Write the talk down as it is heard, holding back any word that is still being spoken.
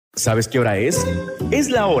¿Sabes qué hora es?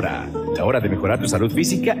 Es la hora de mejorar tu salud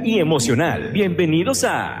física y emocional. Bienvenidos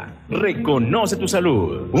a Reconoce tu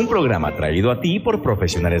Salud, un programa traído a ti por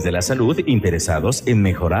profesionales de la salud interesados en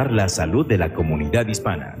mejorar la salud de la comunidad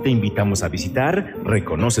hispana. Te invitamos a visitar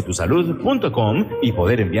reconocetusalud.com y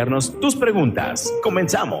poder enviarnos tus preguntas.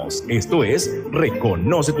 Comenzamos. Esto es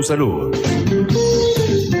Reconoce tu Salud.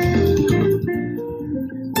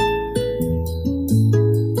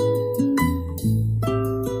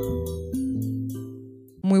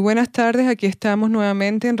 Muy buenas tardes, aquí estamos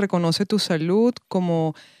nuevamente en Reconoce tu Salud.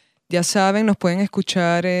 Como ya saben, nos pueden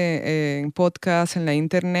escuchar en podcast, en la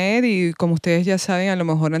internet, y como ustedes ya saben, a lo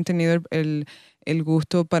mejor han tenido el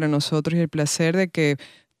gusto para nosotros y el placer de que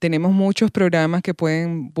tenemos muchos programas que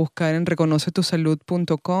pueden buscar en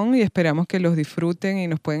reconocetusalud.com y esperamos que los disfruten y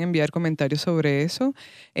nos pueden enviar comentarios sobre eso.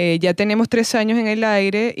 Ya tenemos 3 años en el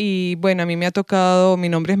aire y bueno, a mí me ha tocado, mi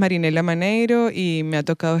nombre es Marinela Maneiro y me ha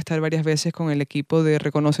tocado estar varias veces con el equipo de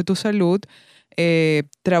Reconoce tu Salud,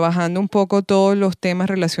 trabajando un poco todos los temas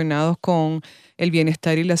relacionados con el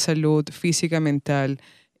bienestar y la salud física, mental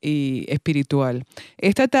y espiritual.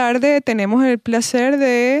 Esta tarde tenemos el placer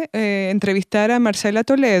de entrevistar a Marcela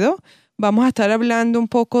Toledo. Vamos a estar hablando un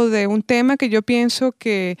poco de un tema que yo pienso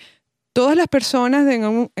que todas las personas en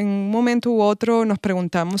un momento u otro nos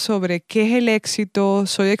preguntamos sobre qué es el éxito.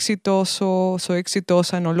 ¿Soy exitoso? ¿Soy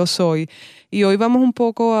exitosa? ¿No lo soy? Y hoy vamos un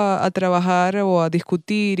poco a trabajar o a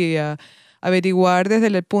discutir y a averiguar desde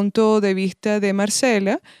el punto de vista de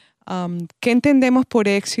Marcela qué entendemos por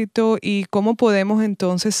éxito y cómo podemos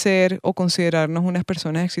entonces ser o considerarnos unas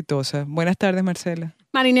personas exitosas. Buenas tardes, Marcela.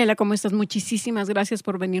 Marinela, ¿cómo estás? Muchísimas gracias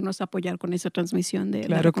por venirnos a apoyar con esta transmisión de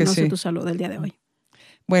Reconoce tu Salud del día de hoy.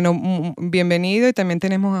 Bueno, bienvenido, y también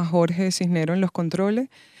tenemos a Jorge Cisnero en los controles.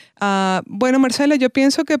 Bueno, Marcela, yo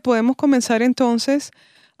pienso que podemos comenzar entonces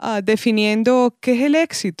definiendo qué es el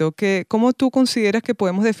éxito, cómo tú consideras que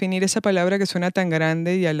podemos definir esa palabra que suena tan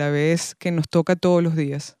grande y a la vez que nos toca todos los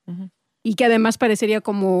días. Uh-huh. Y que además parecería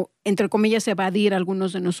como, entre comillas, evadir a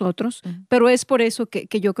algunos de nosotros, uh-huh. Pero es por eso que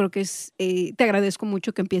yo creo que te agradezco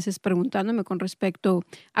mucho que empieces preguntándome con respecto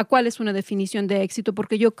a cuál es una definición de éxito,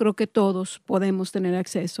 porque yo creo que todos podemos tener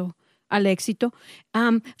acceso al éxito.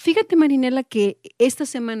 Fíjate, Marinela, que esta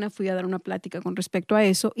semana fui a dar una plática con respecto a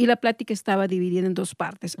eso y la plática estaba dividida en 2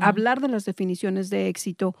 partes. Uh-huh. Hablar de las definiciones de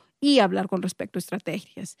éxito y hablar con respecto a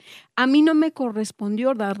estrategias. A mí no me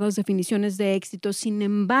correspondió dar las definiciones de éxito, sin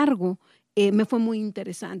embargo, me fue muy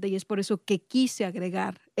interesante y es por eso que quise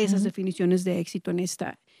agregar esas uh-huh. definiciones de éxito en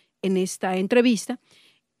esta entrevista.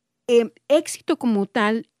 Éxito como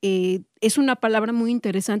tal es una palabra muy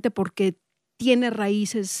interesante porque tiene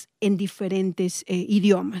raíces en diferentes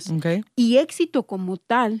idiomas. Okay. Y éxito como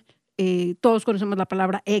tal, todos conocemos la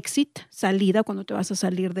palabra exit, salida, cuando te vas a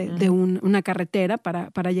salir de una carretera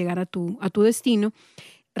para llegar a tu destino.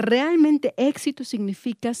 Realmente éxito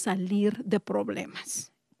significa salir de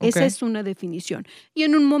problemas. Okay. Esa es una definición. Y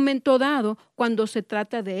en un momento dado, cuando se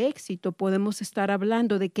trata de éxito, podemos estar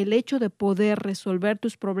hablando de que el hecho de poder resolver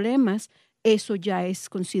tus problemas, eso ya es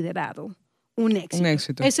considerado un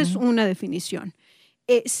éxito. Esa es una definición.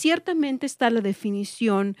 Ciertamente está la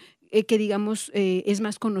definición que, digamos, es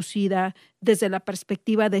más conocida desde la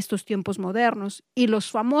perspectiva de estos tiempos modernos, y los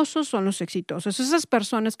famosos son los exitosos. Esas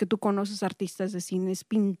personas que tú conoces, artistas de cines,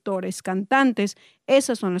 pintores, cantantes,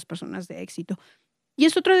 esas son las personas de éxito. Y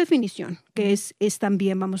es otra definición que es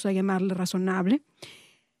también, vamos a llamarle, razonable.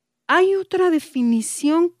 Hay otra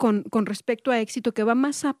definición con respecto a éxito que va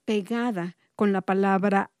más apegada con la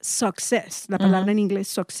palabra success, la palabra uh-huh. en inglés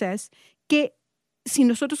success, que si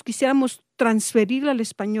nosotros quisiéramos transferirla al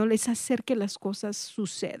español es hacer que las cosas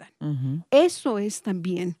sucedan. Uh-huh. Eso es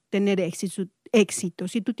también tener éxito.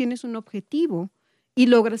 Si tú tienes un objetivo y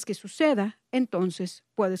logras que suceda, entonces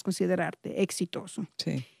puedes considerarte exitoso.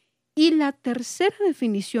 Sí. Y la tercera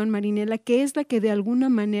definición, Marinela, que es la que de alguna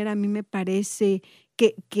manera a mí me parece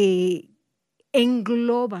que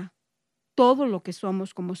engloba todo lo que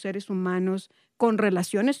somos como seres humanos, con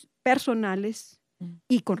relaciones personales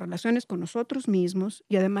y con relaciones con nosotros mismos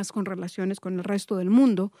y además con relaciones con el resto del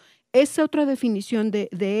mundo. Esa otra definición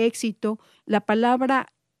de éxito, la palabra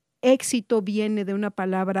éxito viene de una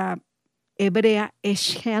palabra hebrea,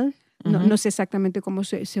 eshel, uh-huh. no sé exactamente cómo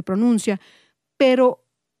se pronuncia, pero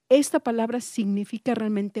esta palabra significa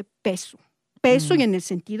realmente peso uh-huh. y en el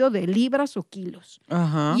sentido de libras o kilos.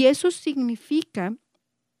 Uh-huh. Y eso significa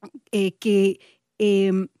que,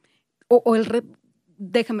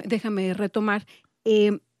 déjame retomar,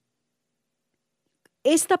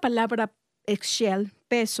 esta palabra eshel,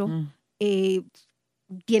 peso,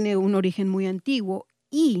 tiene un origen muy antiguo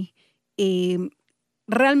y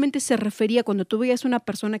realmente se refería, cuando tú veías una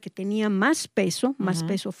persona que tenía más peso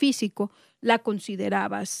físico, la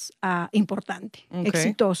considerabas importante,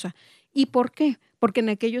 exitosa. ¿Y por qué? Porque en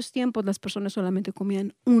aquellos tiempos las personas solamente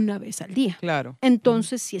comían una vez al día. Claro.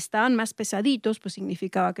 Entonces, si estaban más pesaditos, pues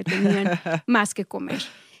significaba que tenían más que comer.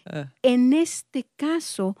 En este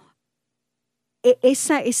caso,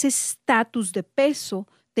 ese estatus de peso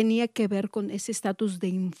tenía que ver con ese estatus de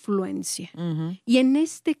influencia. Y en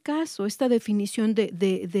este caso, esta definición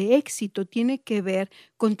de éxito tiene que ver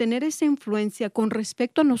con tener esa influencia con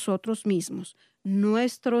respecto a nosotros mismos,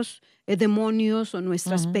 nuestros demonios o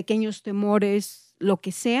nuestros pequeños temores, lo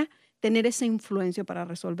que sea, tener esa influencia para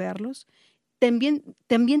resolverlos. También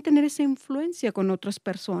tener esa influencia con otras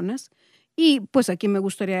personas. Y pues aquí me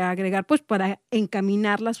gustaría agregar, pues para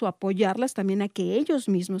encaminarlas o apoyarlas también a que ellos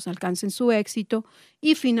mismos alcancen su éxito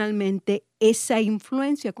y finalmente esa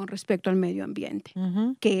influencia con respecto al medio ambiente,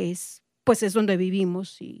 que es donde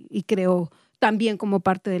vivimos y creo también como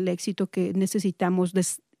parte del éxito que necesitamos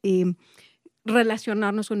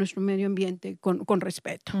relacionarnos con nuestro medio ambiente con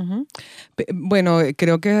respeto. Bueno,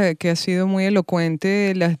 creo que ha sido muy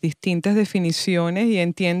elocuente las distintas definiciones y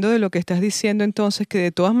entiendo de lo que estás diciendo entonces que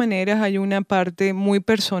de todas maneras hay una parte muy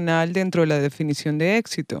personal dentro de la definición de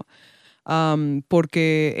éxito.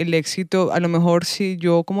 Porque el éxito, a lo mejor si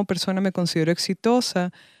yo como persona me considero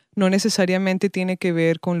exitosa, no necesariamente tiene que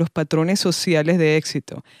ver con los patrones sociales de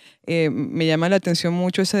éxito. Me llama la atención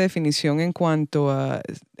mucho esa definición en cuanto a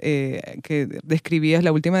que describías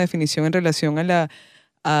la última definición en relación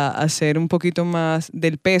a hacer un poquito más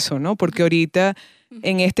del peso, ¿no? Porque ahorita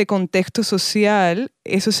en este contexto social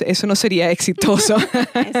eso no sería exitoso.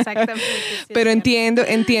 Exactamente. Sí, pero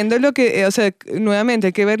entiendo lo que, o sea, nuevamente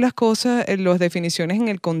hay que ver las cosas, las definiciones en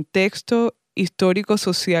el contexto histórico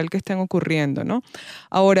social que están ocurriendo, ¿no?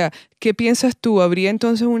 Ahora, ¿qué piensas tú? ¿Habría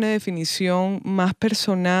entonces una definición más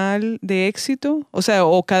personal de éxito? O sea,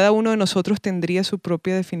 ¿o cada uno de nosotros tendría su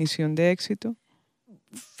propia definición de éxito?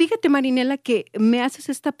 Fíjate, Marinela, que me haces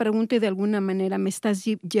esta pregunta y de alguna manera me estás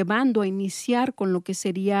llevando a iniciar con lo que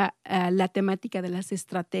sería la temática de las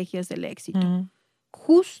estrategias del éxito.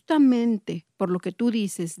 Justamente por lo que tú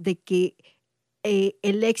dices de que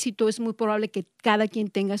el éxito es muy probable que cada quien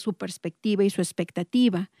tenga su perspectiva y su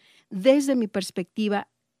expectativa. Desde mi perspectiva,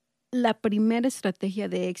 la primera estrategia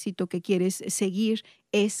de éxito que quieres seguir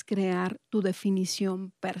es crear tu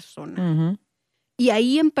definición personal. Y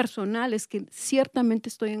ahí en personal es que ciertamente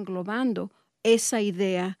estoy englobando esa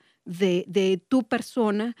idea de tu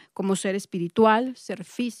persona como ser espiritual, ser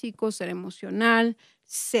físico, ser emocional,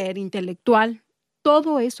 ser intelectual.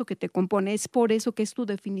 Todo eso que te compone, es por eso que es tu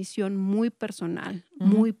definición muy personal,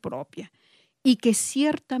 muy propia. Y que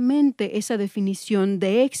ciertamente esa definición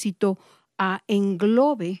de éxito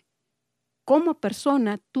englobe como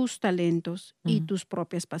persona tus talentos y tus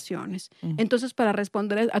propias pasiones. Entonces, para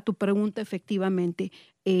responder a tu pregunta, efectivamente,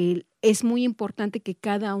 es muy importante que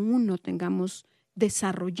cada uno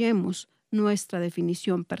desarrollemos nuestra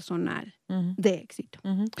definición personal de éxito.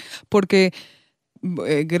 Porque...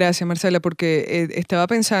 Gracias, Marcela, porque estaba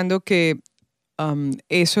pensando que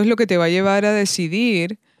eso es lo que te va a llevar a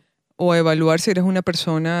decidir o a evaluar si eres una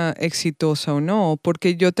persona exitosa o no,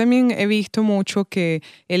 porque yo también he visto mucho que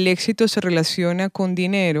el éxito se relaciona con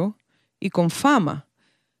dinero y con fama.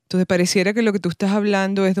 Entonces pareciera que lo que tú estás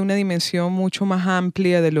hablando es de una dimensión mucho más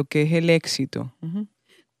amplia de lo que es el éxito.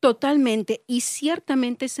 Totalmente, y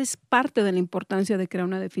ciertamente esa es parte de la importancia de crear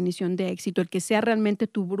una definición de éxito, el que sea realmente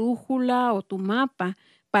tu brújula o tu mapa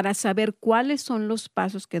para saber cuáles son los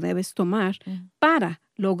pasos que debes tomar para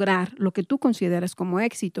lograr lo que tú consideras como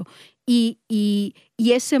éxito. Y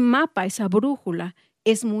ese mapa, esa brújula,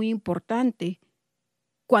 es muy importante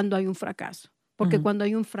cuando hay un fracaso, porque cuando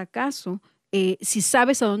hay un fracaso, si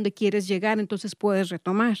sabes a dónde quieres llegar, entonces puedes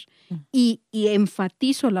retomar. Y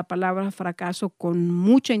enfatizo la palabra fracaso con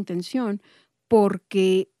mucha intención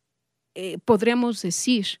porque podríamos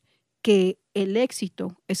decir que el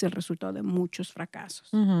éxito es el resultado de muchos fracasos.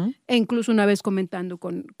 E incluso una vez comentando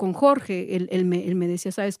con Jorge, él me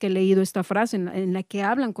decía, ¿sabes que he leído esta frase en la que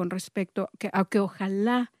hablan con respecto a que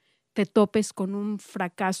ojalá te topes con un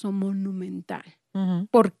fracaso monumental?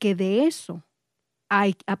 Porque de eso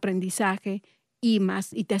hay aprendizaje y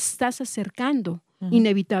más, y te estás acercando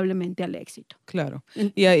inevitablemente al éxito. Claro.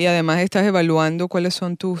 Y además estás evaluando cuáles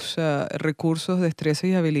son tus recursos, destrezas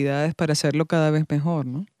y habilidades para hacerlo cada vez mejor,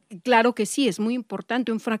 ¿no? Claro que sí, es muy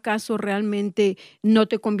importante. Un fracaso realmente no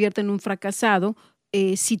te convierte en un fracasado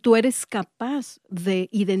si tú eres capaz de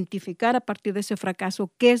identificar a partir de ese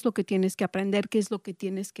fracaso qué es lo que tienes que aprender, qué es lo que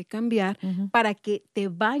tienes que cambiar para que te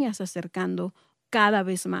vayas acercando cada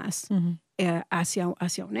vez más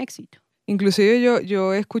hacia un éxito. Inclusive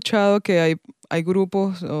yo he escuchado que hay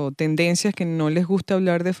grupos o tendencias que no les gusta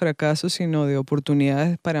hablar de fracaso, sino de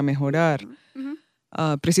oportunidades para mejorar. Ujú.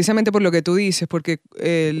 Precisamente por lo que tú dices, porque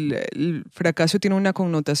el fracaso tiene una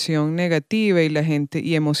connotación negativa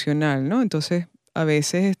y emocional, ¿no? Entonces, a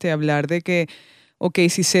veces hablar de que, ok,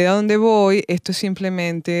 si sé a dónde voy, esto es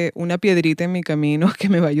simplemente una piedrita en mi camino que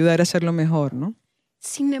me va a ayudar a hacerlo mejor, ¿no?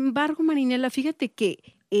 Sin embargo, Marinela, fíjate que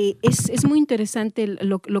es muy interesante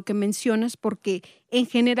lo que mencionas porque en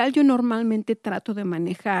general yo normalmente trato de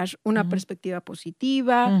manejar una Ujú. perspectiva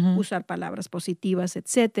positiva, Ujú. usar palabras positivas,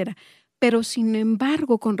 etcétera. Pero sin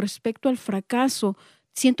embargo, con respecto al fracaso,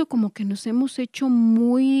 siento como que nos hemos hecho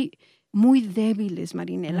muy débiles,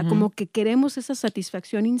 Marinela, Ujú. como que queremos esa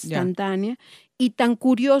satisfacción Ya. instantánea y tan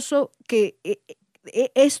curioso que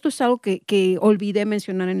esto es algo que olvidé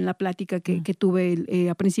mencionar en la plática Mm. que tuve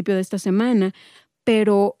a principio de esta semana,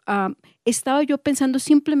 pero estaba yo pensando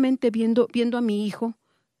simplemente viendo a mi hijo,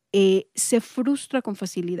 se frustra con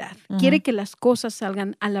facilidad, quiere Ujú. que las cosas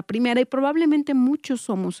salgan a la primera y probablemente muchos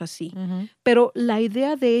somos así, Ujú. pero la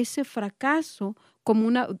idea de ese fracaso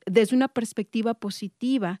desde una perspectiva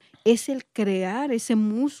positiva es el crear ese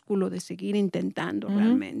músculo de seguir intentando Ujú.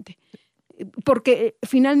 realmente. Porque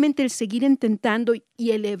finalmente el seguir intentando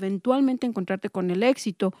y el eventualmente encontrarte con el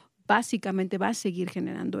éxito, básicamente va a seguir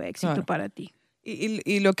generando éxito Claro. para ti.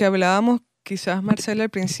 Y lo que hablábamos quizás, Marcela, al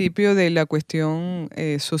principio de la cuestión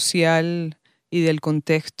social y del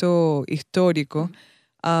contexto histórico,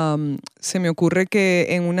 Ujú. se me ocurre que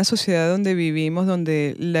en una sociedad donde vivimos,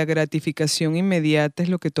 donde la gratificación inmediata es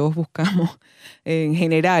lo que todos buscamos en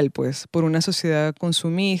general, pues por una sociedad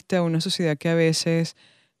consumista, una sociedad que a veces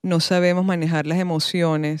no sabemos manejar las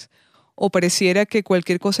emociones o pareciera que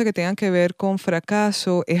cualquier cosa que tenga que ver con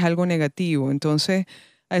fracaso es algo negativo. Entonces,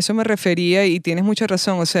 a eso me refería y tienes mucha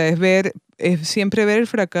razón, o sea, es siempre ver el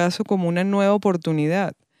fracaso como una nueva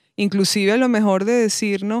oportunidad. Inclusive a lo mejor de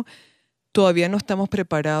decirnos, todavía no estamos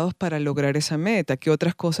preparados para lograr esa meta, qué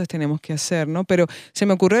otras cosas tenemos que hacer, ¿no? Pero se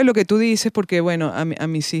me ocurre lo que tú dices porque, bueno, a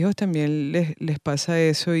mis hijos también les pasa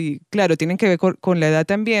eso y, claro, tienen que ver con la edad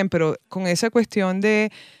también, pero con esa cuestión de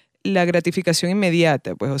la gratificación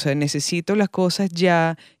inmediata, pues, o sea, necesito las cosas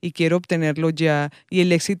ya y quiero obtenerlo ya y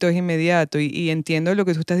el éxito es inmediato y entiendo lo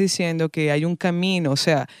que tú estás diciendo, que hay un camino, o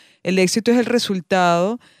sea, el éxito es el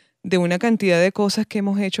resultado de una cantidad de cosas que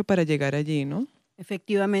hemos hecho para llegar allí, ¿no?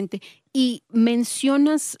 Efectivamente. Y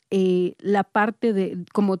mencionas la parte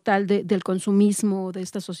como tal del consumismo, de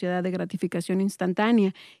esta sociedad de gratificación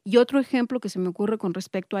instantánea. Y otro ejemplo que se me ocurre con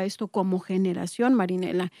respecto a esto como generación,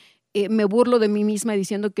 Marinela, me burlo de mí misma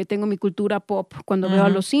diciendo que tengo mi cultura pop cuando veo a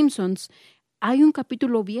Ujú. los Simpsons. Hay un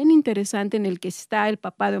capítulo bien interesante en el que está el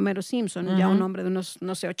papá de Homero Simpson, ya un Ujú. hombre de unos,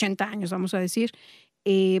 no sé, 80 años, vamos a decir,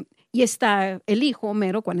 y está el hijo,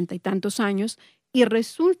 Homero, 40 y tantos años, y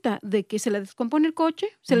resulta de que se le descompone el coche,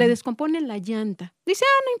 se le Ujú. descompone la llanta. Dice,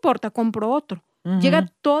 no importa, compro otro. Llega Ujú.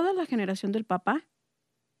 toda la generación del papá,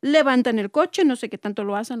 levantan el coche, no sé qué tanto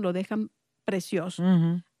lo hacen, lo dejan precioso.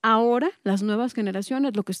 Ujú. Ahora, las nuevas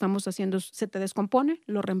generaciones, lo que estamos haciendo es, se te descompone,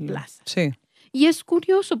 lo reemplazas. Sí, Y es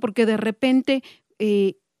curioso porque de repente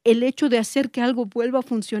el hecho de hacer que algo vuelva a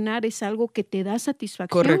funcionar es algo que te da correcto.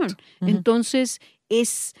 satisfacción. Ujú. Entonces,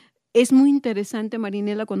 es muy interesante,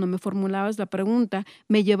 Marinela, cuando me formulabas la pregunta,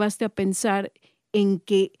 me llevaste a pensar en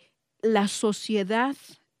que la sociedad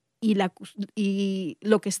y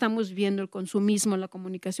lo que estamos viendo, el consumismo, la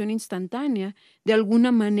comunicación instantánea, de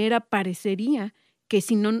alguna manera parecería que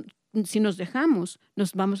si nos dejamos,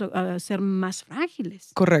 nos vamos a ser más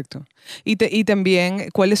frágiles. Correcto. Y también,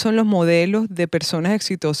 ¿cuáles son los modelos de personas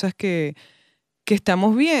exitosas que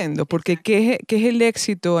estamos viendo? Porque Exacto. qué es el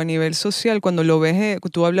éxito a nivel social? Cuando lo ves,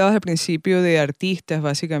 tú hablabas al principio de artistas,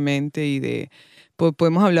 básicamente, y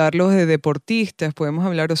podemos hablarlo de deportistas, podemos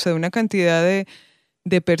hablar, o sea, de una cantidad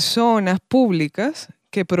de personas públicas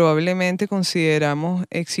que probablemente consideramos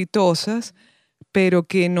exitosas pero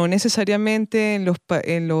que no necesariamente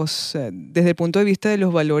desde el punto de vista de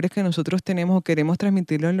los valores que nosotros tenemos o queremos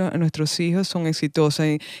transmitirle a nuestros hijos son exitosas.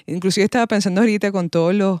 Inclusive estaba pensando ahorita con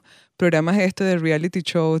todos los programas estos de reality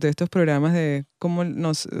shows, de estos programas de cómo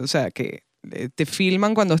o sea, que te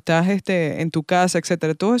filman cuando estás en tu casa,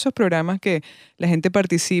 etcétera. Todos esos programas que la gente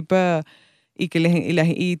participa y que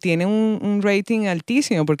y tienen un rating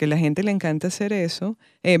altísimo porque a la gente le encanta hacer eso,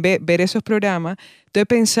 ver esos programas. Entonces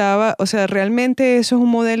pensaba, o sea, realmente eso es un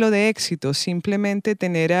modelo de éxito, simplemente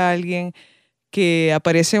tener a alguien que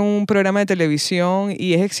aparece en un programa de televisión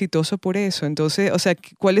y es exitoso por eso. Entonces, o sea,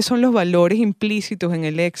 ¿cuáles son los valores implícitos en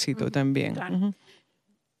el éxito Ujú, también? claro. Ujú.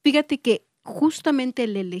 Fíjate que justamente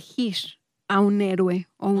el elegir a un héroe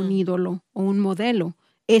o un Mm. ídolo o un modelo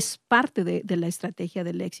es parte de la estrategia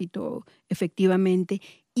del éxito, efectivamente.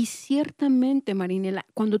 Y ciertamente, Marinela,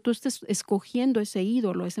 cuando tú estés escogiendo ese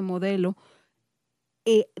ídolo, ese modelo,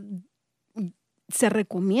 se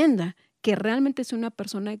recomienda que realmente sea una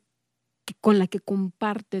persona con la que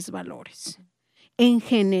compartes valores. En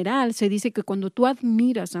general, se dice que cuando tú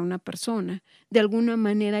admiras a una persona, de alguna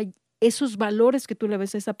manera esos valores que tú le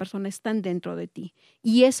ves a esa persona están dentro de ti.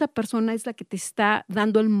 Y esa persona es la que te está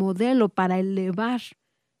dando el modelo para elevar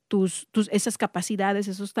esas capacidades,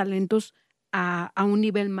 esos talentos a un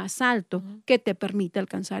nivel más alto que te permite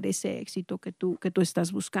alcanzar ese éxito que tú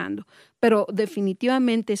estás buscando. Pero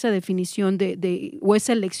definitivamente esa definición o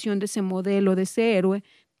esa elección de ese modelo, de ese héroe,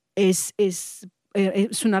 es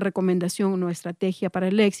una recomendación, una estrategia para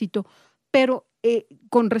el éxito. Pero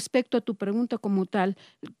con respecto a tu pregunta como tal,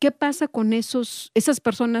 ¿qué pasa con esas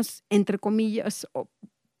personas, entre comillas,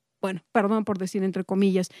 bueno, perdón por decir entre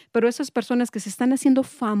comillas, pero esas personas que se están haciendo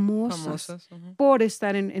famosas por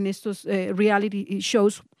estar en estos reality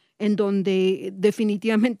shows en donde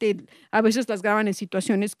definitivamente a veces las graban en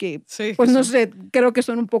situaciones que, pues no sé, creo que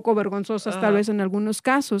son un poco vergonzosas tal vez en algunos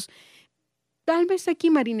casos? Tal vez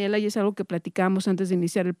aquí, Marinela, y es algo que platicamos antes de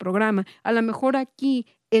iniciar el programa, a lo mejor aquí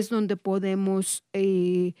es donde podemos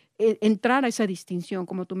entrar a esa distinción,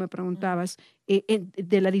 como tú me preguntabas,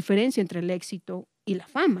 de la diferencia entre el éxito y la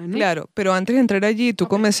fama, ¿no? Claro, pero antes de entrar allí, tú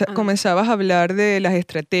comenzabas a hablar de las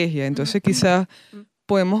estrategias, entonces quizás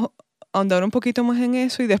podemos ahondar un poquito más en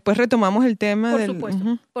eso y después retomamos el tema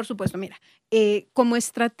Por supuesto, mira, como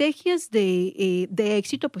estrategias de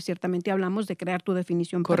éxito, pues ciertamente hablamos de crear tu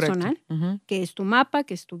definición personal, que es tu mapa,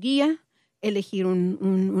 que es tu guía, elegir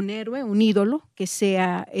un héroe, un ídolo, que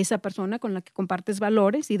sea esa persona con la que compartes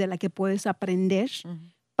valores y de la que puedes aprender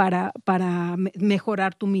para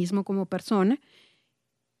mejorar tú mismo como persona.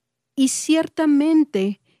 Y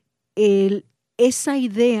ciertamente esa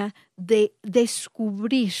idea de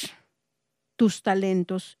descubrir tus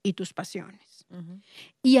talentos y tus pasiones.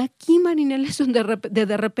 Y aquí, Marinela, es donde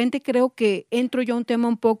de repente creo que entro yo a un tema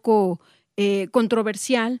un poco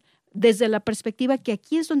controversial desde la perspectiva que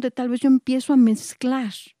aquí es donde tal vez yo empiezo a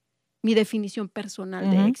mezclar mi definición personal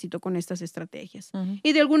de éxito con estas estrategias.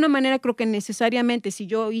 Y de alguna manera creo que necesariamente si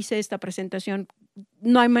yo hice esta presentación,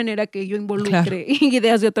 no hay manera que yo involucre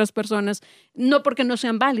ideas de otras personas, no porque no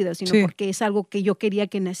sean válidas, sino porque es algo que yo quería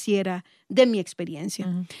que naciera de mi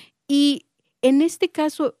experiencia. Y en este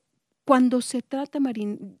caso, cuando se trata,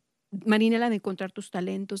 Marinela, de encontrar tus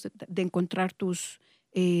talentos, de encontrar tus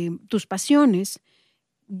pasiones,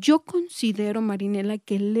 yo considero, Marinela,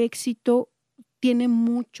 que el éxito tiene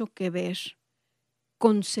mucho que ver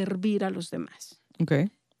con servir a los demás.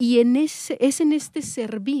 Y es en este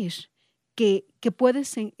servir que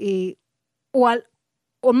puedes,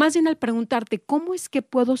 o más bien al preguntarte, ¿cómo es que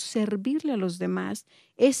puedo servirle a los demás?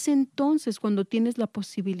 Es entonces cuando tienes la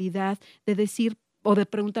posibilidad de decir o de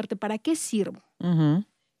preguntarte, ¿para qué sirvo?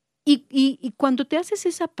 Y cuando te haces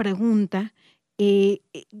esa pregunta,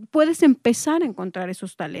 puedes empezar a encontrar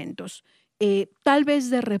esos talentos. Tal vez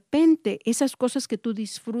de repente esas cosas que tú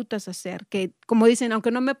disfrutas hacer, que como dicen, aunque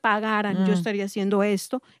no me pagaran, yo estaría haciendo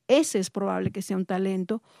esto, ese es probable que sea un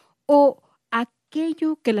talento. O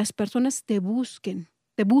aquello que las personas te buscan,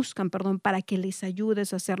 para que les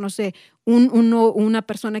ayudes a hacer, no sé, una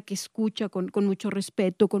persona que escucha con mucho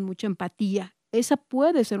respeto, con mucha empatía. Esa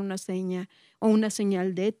puede ser una seña o una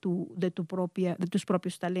señal de tus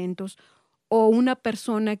propios talentos. O una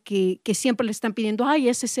persona que siempre le están pidiendo, ay,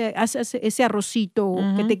 haz ese arrocito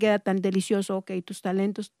que te queda tan delicioso. Ok, tus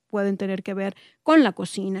talentos pueden tener que ver con la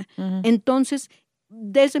cocina. Entonces,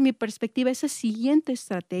 desde mi perspectiva, esa siguiente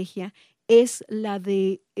estrategia es la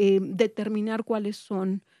de determinar cuáles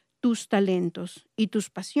son tus talentos y tus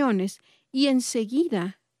pasiones y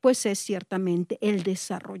enseguida, pues es ciertamente el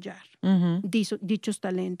desarrollar dichos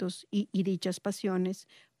talentos y dichas pasiones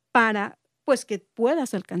para, pues, que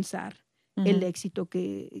puedas alcanzar el éxito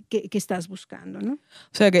que estás buscando, ¿no?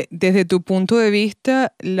 O sea que desde tu punto de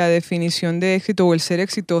vista, la definición de éxito o el ser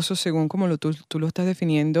exitoso, según como tú lo estás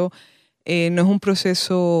definiendo, no es un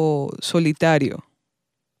proceso solitario.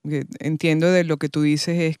 Entiendo de lo que tú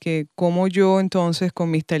dices es que cómo yo entonces con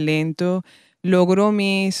mis talentos logro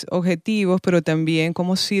mis objetivos, pero también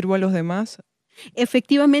cómo sirvo a los demás.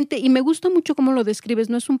 Efectivamente, y me gusta mucho cómo lo describes,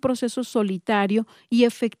 no es un proceso solitario y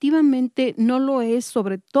efectivamente no lo es,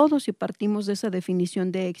 sobre todo si partimos de esa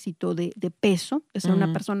definición de éxito de peso, de ser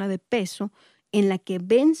una persona de peso, en la que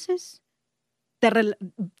vences,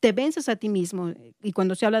 te vences a ti mismo. Y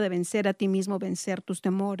cuando se habla de vencer a ti mismo, vencer tus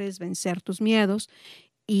temores, vencer tus miedos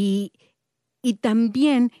y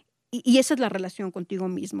también y esa es la relación contigo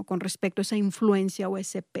mismo, con respecto a esa influencia o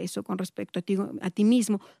ese peso con respecto a ti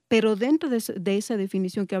mismo. Pero dentro de esa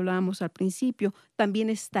definición que hablábamos al principio, también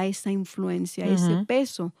está esa influencia, ese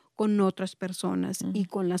peso con otras personas y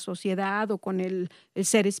con la sociedad o con el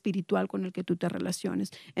ser espiritual con el que tú te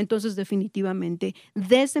relaciones. Entonces, definitivamente,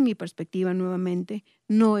 desde mi perspectiva, nuevamente,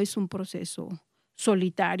 no es un proceso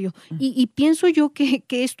solitario. Y pienso yo que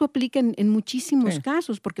esto aplica en muchísimos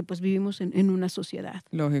casos, porque pues vivimos en una sociedad.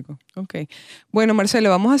 Lógico. Ok. Bueno, Marcela,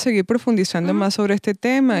 vamos a seguir profundizando más sobre este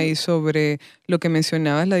tema y sobre lo que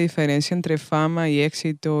mencionabas, la diferencia entre fama y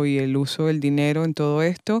éxito y el uso del dinero en todo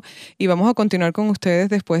esto. Y vamos a continuar con ustedes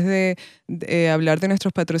después de hablar de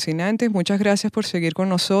nuestros patrocinantes. Muchas gracias por seguir con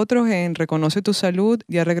nosotros en Reconoce tu Salud.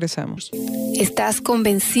 Ya regresamos. ¿Estás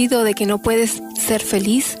convencido de que no puedes ser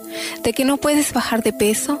feliz? ¿De que no puedes bajar de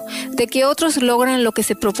peso? ¿De que otros logran lo que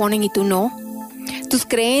se proponen y tú no? Tus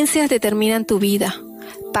creencias determinan tu vida.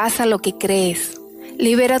 Pasa lo que crees.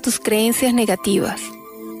 Libera tus creencias negativas.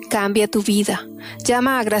 Cambia tu vida.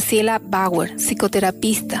 Llama a Graciela Bauer,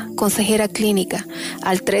 psicoterapista, consejera clínica,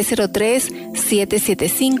 al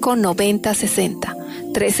 303-775-9060.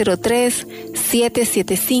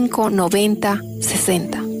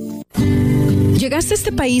 303-775-9060. Llegaste a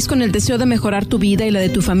este país con el deseo de mejorar tu vida y la de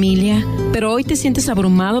tu familia, pero hoy te sientes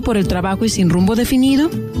abrumado por el trabajo y sin rumbo definido.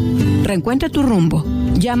 Reencuentra tu rumbo.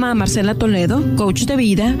 Llama a Marcela Toledo, coach de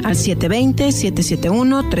vida, al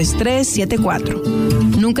 720-771-3374.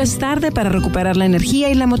 Nunca es tarde para recuperar la energía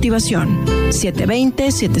y la motivación.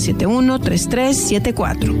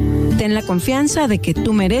 720-771-3374. Ten la confianza de que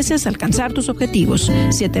tú mereces alcanzar tus objetivos.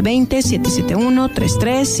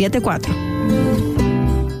 720-771-3374.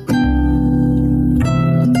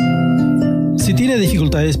 Si tiene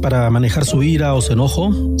dificultades para manejar su ira o su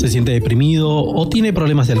enojo, se siente deprimido o tiene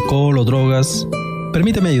problemas de alcohol o drogas,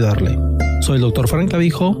 permítame ayudarle. Soy el Dr. Frank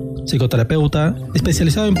Clavijo, psicoterapeuta,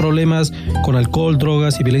 especializado en problemas con alcohol,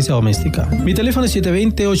 drogas y violencia doméstica. Mi teléfono es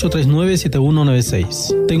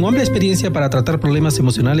 720-839-7196. Tengo amplia experiencia para tratar problemas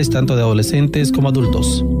emocionales tanto de adolescentes como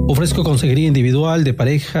adultos. Ofrezco consejería individual, de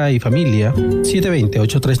pareja y familia.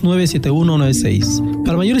 720-839-7196.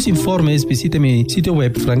 Para mayores informes, visite mi sitio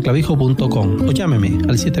web franclavijo.com o llámeme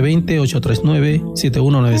al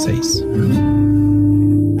 720-839-7196.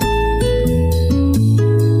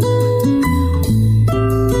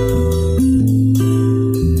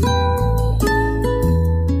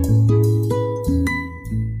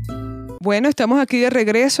 Bueno, estamos aquí de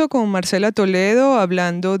regreso con Marcela Toledo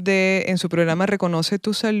hablando en su programa Reconoce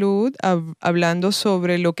tu Salud, hablando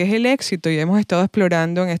sobre lo que es el éxito. Y hemos estado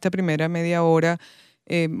explorando en esta primera media hora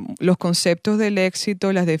los conceptos del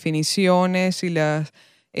éxito, las definiciones y las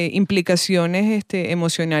implicaciones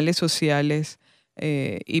emocionales, sociales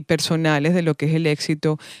y personales de lo que es el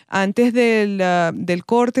éxito. Antes del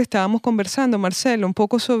corte estábamos conversando, Marcela, un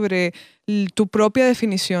poco sobre tu propia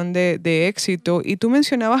definición de éxito, y tú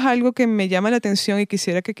mencionabas algo que me llama la atención y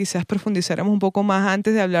quisiera que quizás profundizáramos un poco más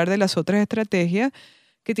antes de hablar de las otras estrategias,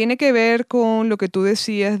 que tiene que ver con lo que tú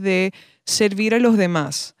decías de servir a los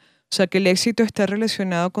demás. O sea, que el éxito está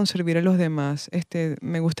relacionado con servir a los demás.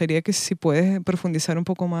 Me gustaría que si puedes profundizar un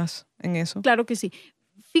poco más en eso. Claro que sí.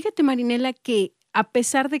 Fíjate, Marinela, que a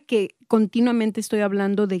pesar de que continuamente estoy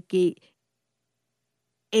hablando de que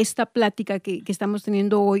esta plática que estamos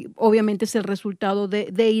teniendo hoy obviamente es el resultado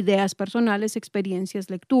de ideas personales, experiencias,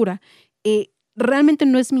 lectura, realmente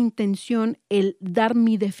no es mi intención el dar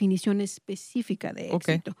mi definición específica de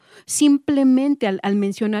éxito. Okay. Simplemente al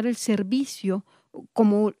mencionar el servicio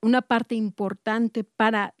como una parte importante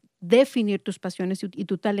para definir tus pasiones y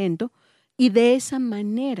tu talento, y de esa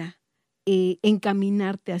manera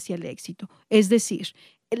encaminarte hacia el éxito. Es decir,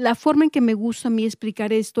 la forma en que me gusta a mí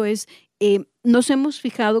explicar esto es, nos hemos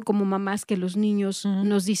fijado como mamás que los niños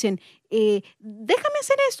nos dicen, déjame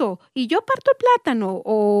hacer eso y yo parto el plátano,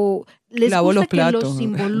 o les lavo gusta los platos.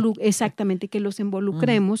 Exactamente, que los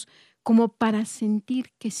involucremos como para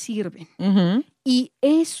sentir que sirven. Y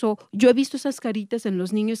eso, yo he visto esas caritas en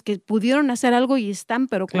los niños que pudieron hacer algo y están,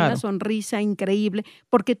 pero con una sonrisa increíble,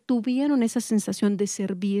 porque tuvieron esa sensación de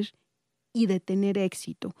servir y de tener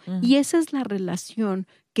éxito. Y esa es la relación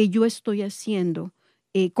que yo estoy haciendo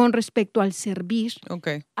con respecto al servir,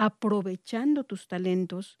 aprovechando tus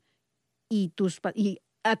talentos y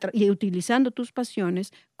utilizando tus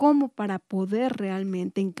pasiones como para poder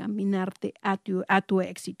realmente encaminarte a tu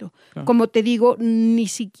éxito. Como te digo, ni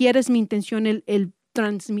siquiera es mi intención el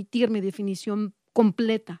transmitir mi definición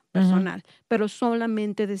completa, personal, pero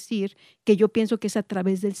solamente decir que yo pienso que es a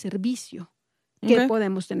través del servicio que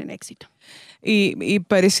podemos tener éxito. Y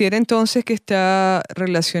pareciera entonces que está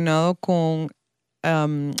relacionado con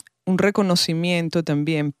un reconocimiento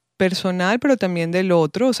también personal, pero también del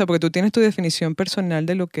otro, o sea, porque tú tienes tu definición personal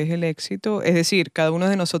de lo que es el éxito, es decir, cada uno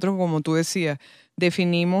de nosotros, como tú decías,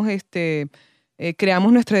 definimos,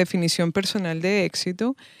 creamos nuestra definición personal de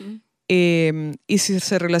éxito, y si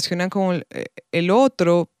se relaciona con el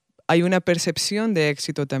otro, hay una percepción de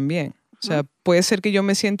éxito también. O sea, puede ser que yo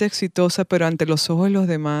me sienta exitosa, pero ante los ojos de los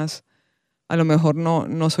demás, a lo mejor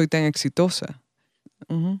no soy tan exitosa.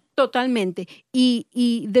 Totalmente.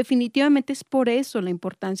 Y definitivamente es por eso la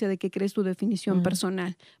importancia de que crees tu definición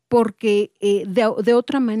personal, porque de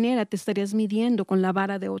otra manera te estarías midiendo con la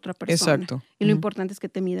vara de otra persona. Exacto. Y lo importante es que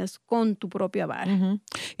te midas con tu propia vara.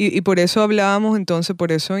 Y por eso hablábamos, entonces,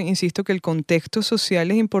 por eso insisto que el contexto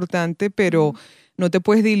social es importante, pero no te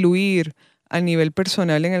puedes diluir a nivel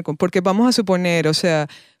personal porque vamos a suponer, o sea,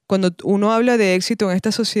 cuando uno habla de éxito en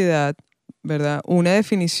esta sociedad, ¿verdad? Una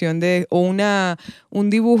definición un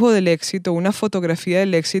dibujo del éxito, una fotografía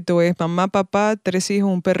del éxito es mamá, papá, 3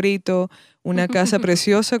 hijos, un perrito, una casa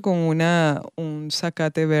preciosa con un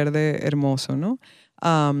zacate verde hermoso, ¿no?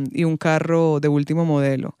 Y un carro de último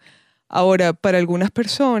modelo. Ahora, para algunas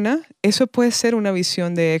personas eso puede ser una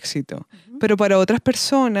visión de éxito, pero para otras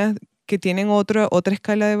personas que tienen otra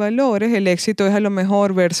escala de valores, el éxito es a lo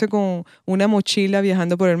mejor verse con una mochila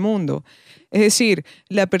viajando por el mundo. Es decir,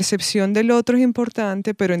 la percepción del otro es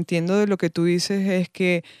importante, pero entiendo de lo que tú dices es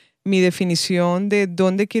que mi definición de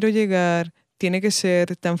dónde quiero llegar tiene que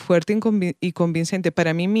ser tan fuerte y convincente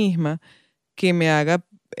para mí misma que me haga,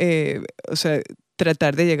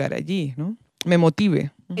 tratar de llegar allí, ¿no? Me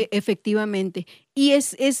motive. Efectivamente. Y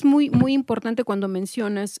es muy, muy importante cuando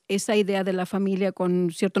mencionas esa idea de la familia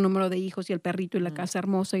con cierto número de hijos y el perrito y la casa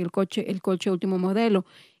hermosa y el coche último modelo.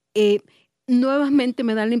 Nuevamente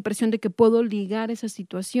me da la impresión de que puedo ligar esa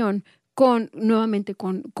situación nuevamente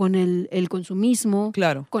con el consumismo,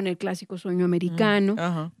 claro, con el clásico sueño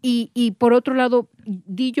americano. Y por otro lado,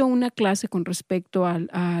 di yo una clase con respecto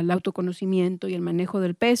al autoconocimiento y el manejo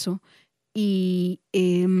del peso. Y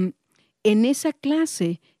en esa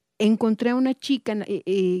clase encontré a una chica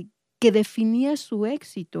que definía su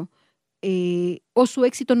éxito, o su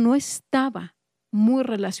éxito no estaba muy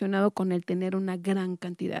relacionado con el tener una gran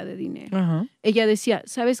cantidad de dinero. Ella decía,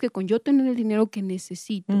 ¿sabes qué? Con yo tener el dinero que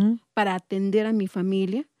necesito para atender a mi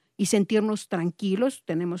familia y sentirnos tranquilos,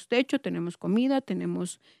 tenemos techo, tenemos comida,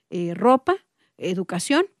 tenemos ropa,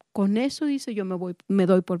 educación, con eso, dice, yo me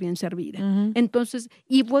doy por bien servida. Entonces,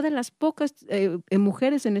 y fue de las pocas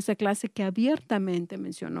mujeres en esa clase que abiertamente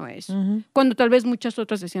mencionó eso. Cuando tal vez muchas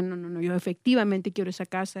otras decían, no, yo efectivamente quiero esa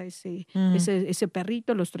casa, ese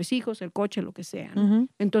perrito, los 3 hijos, el coche, lo que sea, ¿no?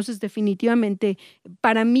 Entonces, definitivamente,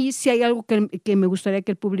 para mí, si hay algo que me gustaría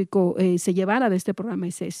que el público se llevara de este programa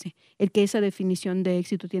es ese, el que esa definición de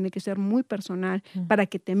éxito tiene que ser muy personal para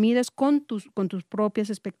que te midas con tus propias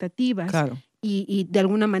expectativas. Claro. Y de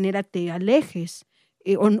alguna manera te alejes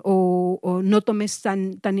o no tomes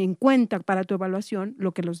tan en cuenta para tu evaluación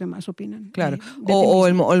lo que los demás opinan. Claro, o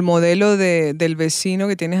el modelo del vecino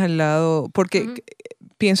que tienes al lado, porque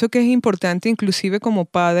pienso que es importante inclusive como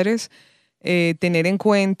padres tener en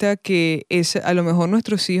cuenta que a lo mejor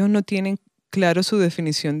nuestros hijos no tienen claro su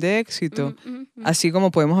definición de éxito, así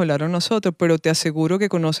como podemos hablar nosotros, pero te aseguro que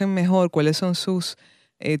conocen mejor cuáles son sus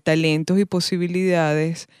talentos y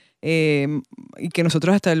posibilidades. Y que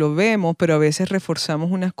nosotros hasta lo vemos, pero a veces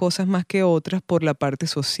reforzamos unas cosas más que otras por la parte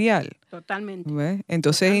social. Totalmente. ¿Ves?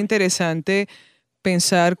 Entonces es interesante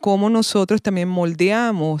pensar cómo nosotros también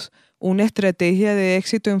moldeamos una estrategia de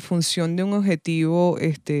éxito en función de un objetivo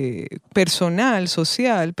personal,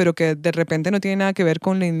 social, pero que de repente no tiene nada que ver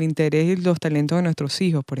con el interés y los talentos de nuestros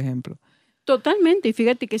hijos, por ejemplo. Totalmente, y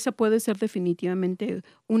fíjate que esa puede ser definitivamente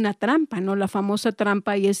una trampa, ¿no? La famosa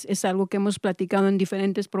trampa, y es algo que hemos platicado en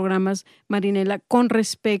diferentes programas, Marinela, con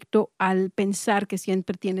respecto al pensar que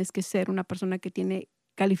siempre tienes que ser una persona que tiene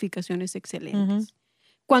calificaciones excelentes.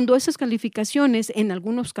 Cuando esas calificaciones, en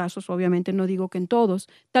algunos casos, obviamente no digo que en todos,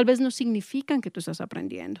 tal vez no significan que tú estás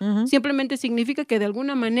aprendiendo. Simplemente significa que de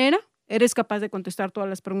alguna manera eres capaz de contestar todas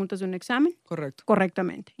las preguntas de un examen. Correcto.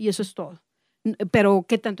 Correctamente, y eso es todo. Pero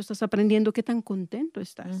 ¿qué tanto estás aprendiendo? ¿Qué tan contento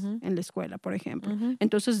estás en la escuela, por ejemplo?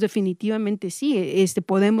 Entonces, definitivamente sí,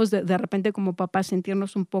 podemos de repente como papás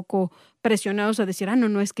sentirnos un poco presionados a decir,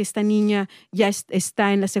 no, es que esta niña ya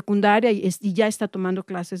está en la secundaria y ya está tomando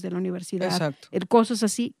clases de la universidad. Exacto. Cosas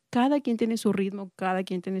así. Cada quien tiene su ritmo, cada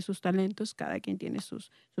quien tiene sus talentos, cada quien tiene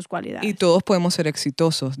sus cualidades. Y todos podemos ser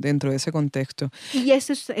exitosos dentro de ese contexto. Y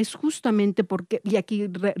eso es justamente porque, y aquí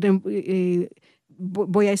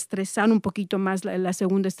voy a estresar un poquito más la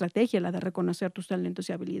segunda estrategia, la de reconocer tus talentos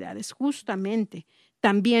y habilidades. Justamente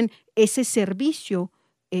también ese servicio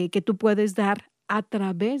que tú puedes dar a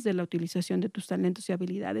través de la utilización de tus talentos y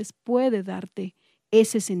habilidades puede darte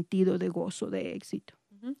ese sentido de gozo, de éxito.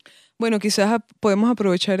 Bueno, quizás podemos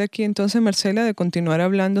aprovechar aquí entonces, Marcela, de continuar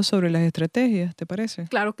hablando sobre las estrategias, ¿te parece?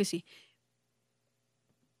 Claro que sí.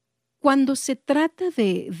 Cuando se trata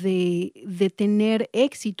de tener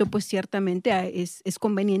éxito, pues ciertamente es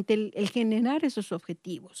conveniente el generar esos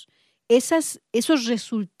objetivos, esos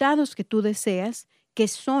resultados que tú deseas, que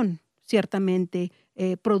son ciertamente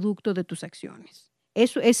producto de tus acciones.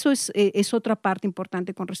 Eso es otra parte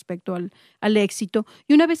importante con respecto al éxito.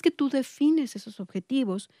 Y una vez que tú defines esos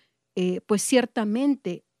objetivos, pues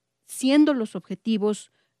ciertamente, siendo los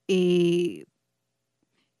objetivos, y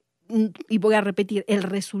voy a repetir, el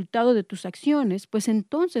resultado de tus acciones, pues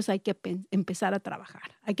entonces hay que empezar a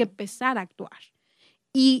trabajar, hay que empezar a actuar.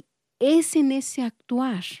 Y es en ese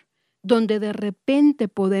actuar donde de repente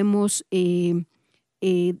podemos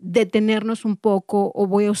detenernos un poco, o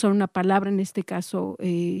voy a usar una palabra en este caso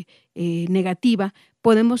negativa,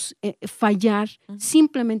 podemos fallar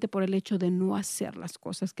simplemente por el hecho de no hacer las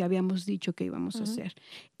cosas que habíamos dicho que íbamos a hacer.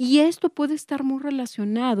 Y esto puede estar muy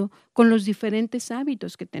relacionado con los diferentes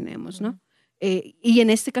hábitos que tenemos, ¿no? Y en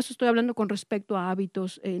este caso estoy hablando con respecto a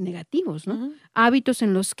hábitos negativos, ¿no? Hábitos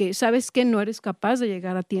en los que, ¿sabes qué? No eres capaz de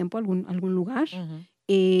llegar a tiempo a algún lugar,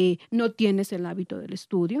 no tienes el hábito del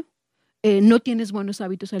estudio, no tienes buenos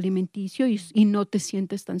hábitos alimenticios y no te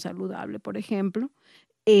sientes tan saludable, por ejemplo,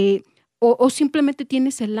 o simplemente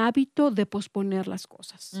tienes el hábito de posponer las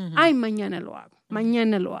cosas. Ay, mañana lo hago,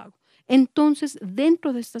 mañana lo hago. Entonces,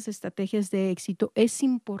 dentro de estas estrategias de éxito es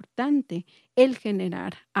importante el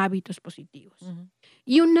generar hábitos positivos.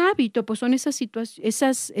 Y un hábito, pues son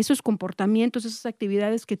esos comportamientos, esas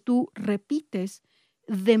actividades que tú repites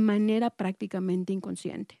de manera prácticamente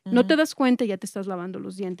inconsciente. No te das cuenta y ya te estás lavando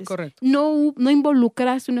los dientes. Correcto. No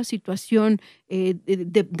involucraste una situación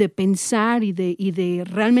de pensar y de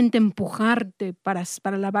realmente empujarte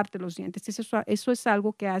para lavarte los dientes. Eso es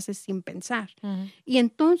algo que haces sin pensar. Y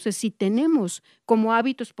entonces, si tenemos como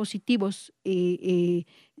hábitos positivos,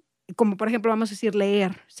 como por ejemplo, vamos a decir,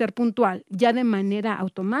 leer, ser puntual, ya de manera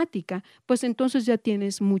automática, pues entonces ya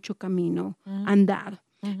tienes mucho camino andado.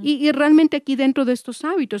 Y realmente aquí dentro de estos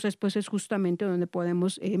hábitos después es justamente donde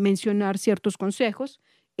podemos mencionar ciertos consejos.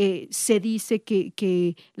 Se dice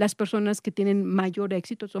que las personas que tienen mayor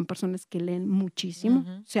éxito son personas que leen muchísimo.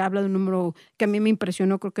 Se habla de un número que a mí me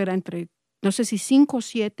impresionó, creo que era entre, no sé si 5 o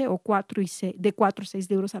 7 o 4 de 4 a 6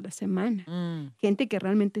 libros a la semana. Gente que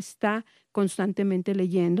realmente está constantemente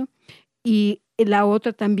leyendo. Y la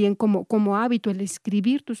otra también como hábito, el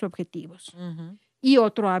escribir tus objetivos. Y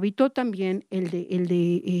otro hábito también, el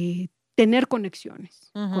de tener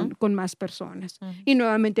conexiones con más personas. Y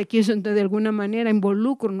nuevamente aquí es donde de alguna manera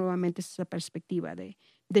involucro nuevamente esa perspectiva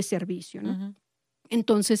de servicio, ¿no?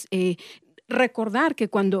 Entonces, recordar que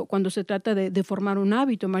cuando se trata de formar un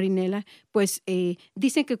hábito, Marinela, pues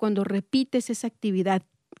dicen que cuando repites esa actividad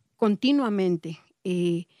continuamente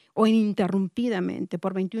o ininterrumpidamente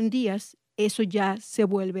por 21 días, eso ya se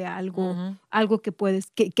vuelve algo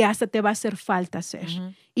que hasta te va a hacer falta hacer.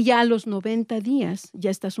 Y ya a los 90 días ya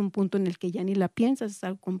estás a un punto en el que ya ni la piensas, es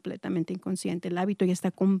algo completamente inconsciente. El hábito ya está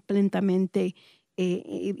completamente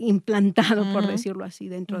implantado, por decirlo así,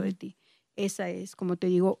 dentro de ti. Esa es, como te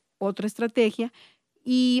digo, otra estrategia.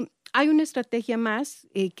 Y hay una estrategia más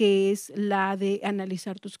que es la de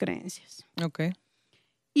analizar tus creencias. Okay.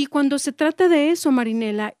 Y cuando se trata de eso,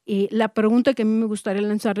 Marinela, la pregunta que a mí me gustaría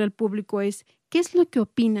lanzarle al público es, ¿qué es lo que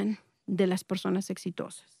opinan de las personas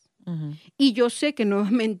exitosas? Y yo sé que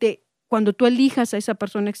nuevamente, cuando tú elijas a esa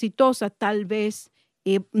persona exitosa, tal vez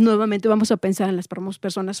nuevamente vamos a pensar en las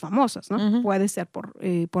personas famosas, ¿no? Puede ser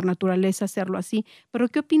por naturaleza hacerlo así, pero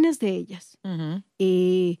 ¿qué opinas de ellas?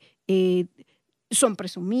 Son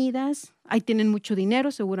presumidas, ahí tienen mucho dinero,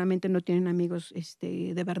 seguramente no tienen amigos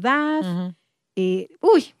de verdad.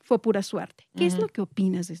 Fue pura suerte. ¿Qué es lo que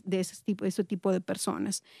opinas de ese tipo de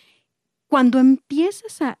personas? Cuando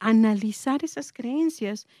empiezas a analizar esas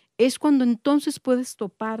creencias, es cuando entonces puedes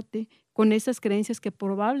toparte con esas creencias que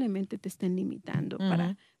probablemente te estén limitando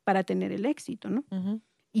para tener el éxito, ¿no?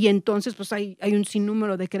 Y entonces, pues hay un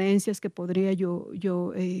sinnúmero de creencias que podría yo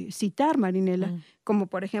citar, Marinela, como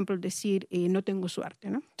por ejemplo decir, no tengo suerte,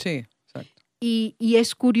 ¿no? Sí, exacto. Y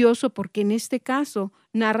es curioso porque en este caso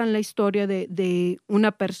narran la historia de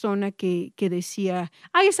una persona que decía,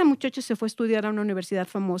 esa muchacha se fue a estudiar a una universidad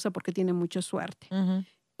famosa porque tiene mucha suerte.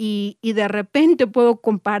 Y de repente puedo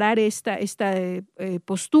comparar esta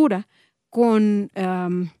postura con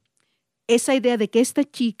esa idea de que esta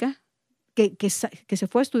chica que se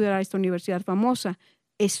fue a estudiar a esta universidad famosa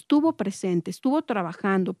estuvo presente, estuvo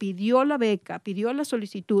trabajando, pidió la beca, pidió la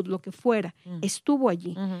solicitud, lo que fuera, estuvo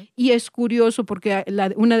allí. Y es curioso porque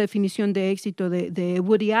una definición de éxito de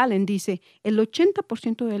Woody Allen dice, el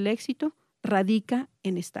 80% del éxito radica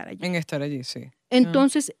en estar allí. En estar allí, sí.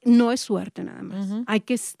 Entonces, no es suerte nada más. Hay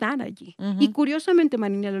que estar allí. Y curiosamente,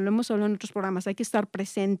 Marinela, lo hemos hablado en otros programas, hay que estar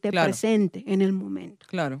presente en el momento.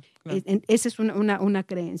 Claro. Esa es una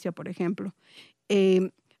creencia, por ejemplo.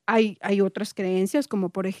 Hay otras creencias, como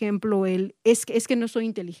por ejemplo, es que no soy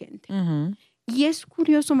inteligente. Y es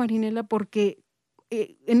curioso, Marinela, porque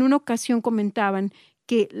en una ocasión comentaban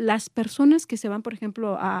que las personas que se van, por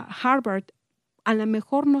ejemplo, a Harvard, a lo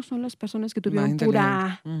mejor no son las personas que tuvieron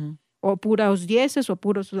pura A, o puros 10 o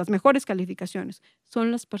las mejores calificaciones. Son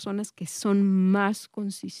las personas que son más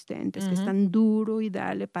consistentes, que están duro y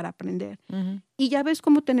dale para aprender. Y ya ves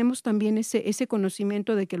cómo tenemos también ese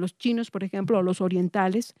conocimiento de que los chinos, por ejemplo, o los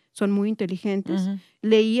orientales, son muy inteligentes.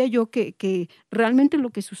 Leía yo que realmente lo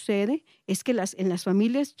que sucede es que en las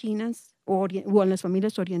familias chinas o en las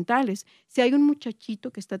familias orientales, si hay un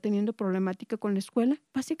muchachito que está teniendo problemática con la escuela,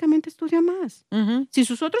 básicamente estudia más. Si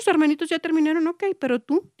sus otros hermanitos ya terminaron, ok, pero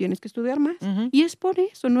tú tienes que estudiar más. Y es por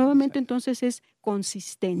eso, nuevamente, entonces es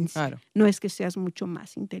consistencia. Claro. No es que seas mucho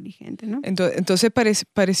más inteligente, ¿no? Entonces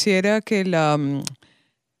pareciera que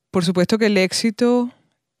por supuesto que el éxito,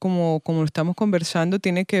 como lo estamos conversando,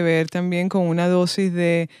 tiene que ver también con una dosis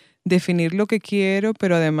de definir lo que quiero,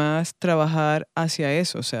 pero además trabajar hacia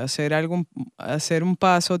eso, o sea, hacer un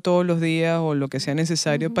paso todos los días o lo que sea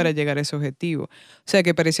necesario para llegar a ese objetivo. O sea,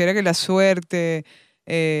 que pareciera que la suerte,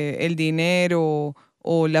 el dinero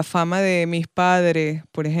o la fama de mis padres,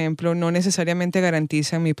 por ejemplo, no necesariamente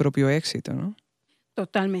garantizan mi propio éxito, ¿no?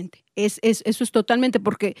 Totalmente. Eso es totalmente,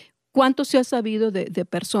 porque ¿cuánto se ha sabido de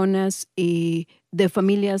personas, de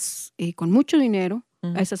familias con mucho dinero?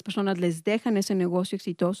 A esas personas les dejan ese negocio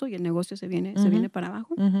exitoso y el negocio se viene para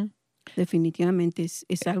abajo. Definitivamente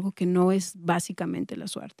es algo que no es básicamente la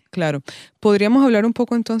suerte. Claro. Podríamos hablar un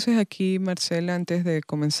poco entonces aquí, Marcela, antes de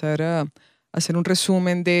comenzar a hacer un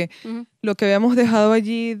resumen de lo que habíamos dejado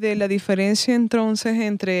allí, de la diferencia entonces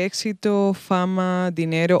entre éxito, fama,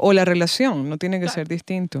 dinero o la relación. No tiene que ser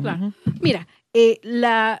distinto. Claro. Mira,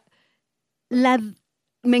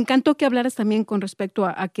 me encantó que hablaras también con respecto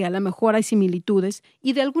a que a lo mejor hay similitudes,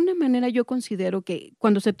 y de alguna manera yo considero que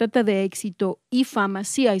cuando se trata de éxito y fama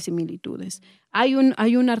sí hay similitudes. Hay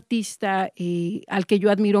un artista al que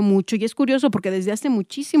yo admiro mucho, y es curioso porque desde hace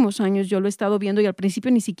muchísimos años yo lo he estado viendo y al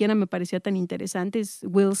principio ni siquiera me parecía tan interesante, es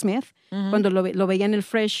Will Smith. Cuando lo veía en el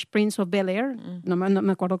Fresh Prince of Bel-Air, no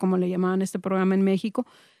me acuerdo cómo le llamaban este programa en México,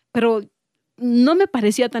 pero no me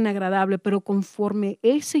parecía tan agradable, pero conforme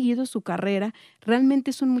he seguido su carrera,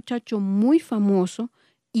 realmente es un muchacho muy famoso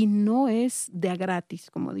y no es de a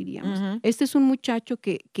gratis, como diríamos. Este es un muchacho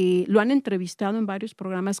que lo han entrevistado en varios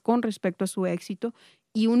programas con respecto a su éxito,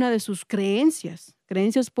 y una de sus creencias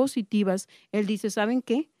positivas, él dice, ¿saben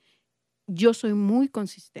qué? Yo soy muy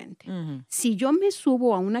consistente. Si yo me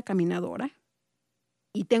subo a una caminadora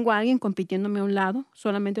y tengo a alguien compitiéndome a un lado,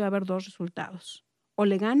 solamente va a haber dos resultados. O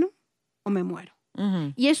le gano o me muero.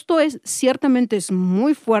 Y esto ciertamente es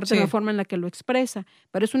muy fuerte la forma en la que lo expresa,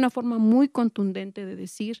 pero es una forma muy contundente de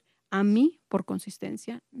decir, a mí, por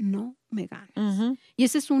consistencia, no me ganas. Y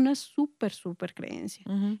esa es una súper creencia.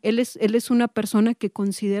 Él es una persona que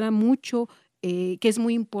considera mucho que es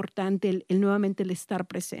muy importante nuevamente el estar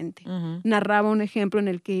presente. Narraba un ejemplo en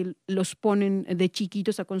el que los ponen de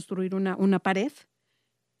chiquitos a construir una pared.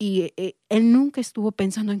 Y él nunca estuvo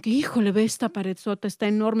pensando en que, híjole, ve esta paredsota, está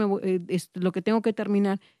enorme, lo que tengo que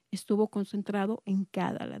terminar. Estuvo concentrado en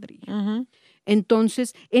cada ladrillo.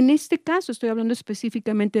 Entonces, en este caso, estoy hablando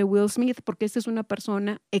específicamente de Will Smith, porque esta es una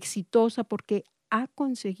persona exitosa porque ha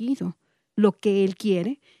conseguido lo que él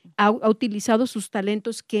quiere, ha utilizado sus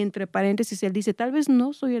talentos, que entre paréntesis él dice, tal vez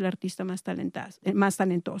no soy el artista más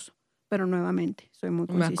talentoso, pero nuevamente soy muy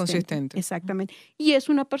consistente. Más consistente. Exactamente. Y es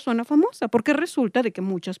una persona famosa, porque resulta de que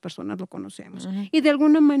muchas personas lo conocemos. Y de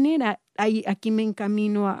alguna manera, aquí me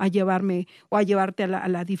encamino a llevarme o a llevarte a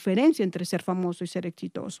la diferencia entre ser famoso y ser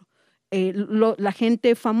exitoso. La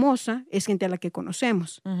gente famosa es gente a la que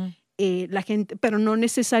conocemos. La gente, pero no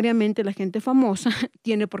necesariamente la gente famosa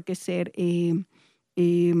tiene por qué ser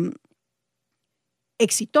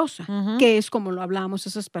exitosa, que es como lo hablamos,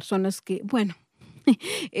 esas personas que, bueno,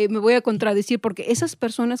 me voy a contradecir, porque esas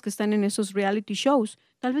personas que están en esos reality shows,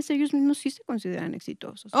 tal vez ellos mismos sí se consideran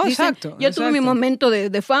exitosos. Dicen, exacto. Yo tuve mi momento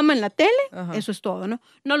de fama en la tele, eso es todo, ¿no?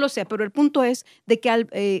 No lo sé, pero el punto es de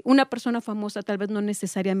que una persona famosa tal vez no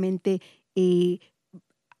necesariamente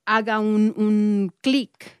haga un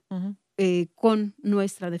clic con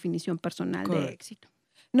nuestra definición personal de éxito.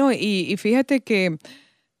 No, y fíjate que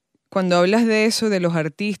cuando hablas de eso, de los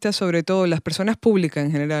artistas, sobre todo las personas públicas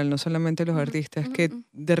en general, no solamente los artistas, que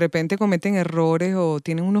de repente cometen errores o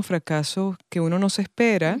tienen unos fracasos que uno no se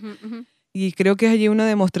espera. Y creo que es allí una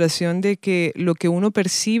demostración de que lo que uno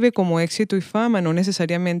percibe como éxito y fama no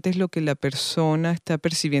necesariamente es lo que la persona está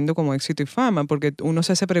percibiendo como éxito y fama, porque uno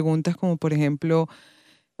se hace preguntas como, por ejemplo,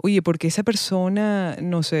 oye, ¿por qué esa persona,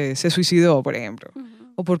 no sé, se suicidó, por ejemplo?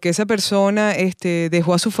 O por qué esa persona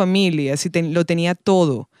dejó a su familia, si lo tenía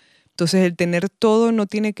todo. Entonces, el tener todo no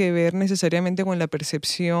tiene que ver necesariamente con la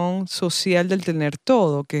percepción social del tener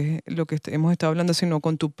todo, que es lo que hemos estado hablando, sino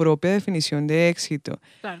con tu propia definición de éxito.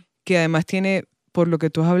 Claro. Que además tiene, por lo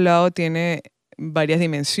que tú has hablado, tiene varias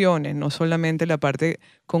dimensiones, no solamente la parte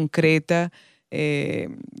concreta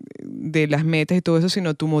de las metas y todo eso,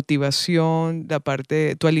 sino tu motivación, la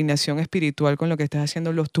parte, tu alineación espiritual con lo que estás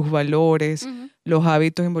haciendo, tus valores, los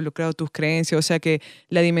hábitos involucrados, tus creencias. O sea que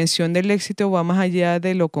la dimensión del éxito va más allá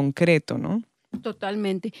de lo concreto, ¿no?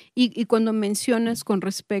 Totalmente. Y cuando mencionas con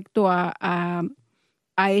respecto a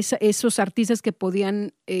esos artistas que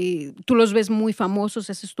podían, tú los ves muy famosos,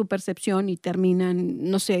 esa es tu percepción, y terminan,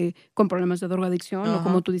 no sé, con problemas de drogadicción o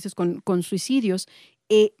como tú dices, con suicidios.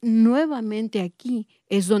 Nuevamente aquí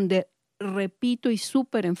es donde repito y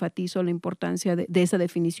súper enfatizo la importancia de esa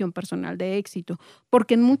definición personal de éxito,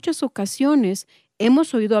 porque en muchas ocasiones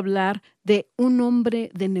hemos oído hablar de un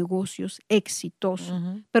hombre de negocios exitoso,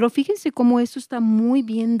 pero fíjense cómo esto está muy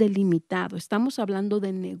bien delimitado. Estamos hablando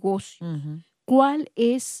de negocios. ¿Cuál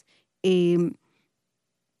es, qué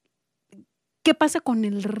pasa con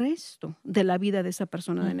el resto de la vida de esa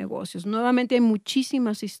persona de negocios? Nuevamente hay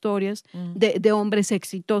muchísimas historias de hombres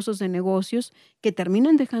exitosos de negocios que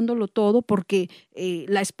terminan dejándolo todo porque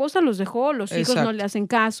la esposa los dejó, los hijos no le hacen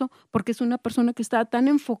caso, porque es una persona que está tan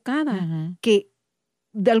enfocada que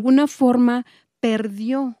de alguna forma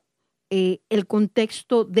perdió el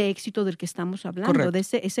contexto de éxito del que estamos hablando, de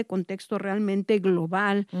ese contexto realmente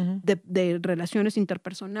global de relaciones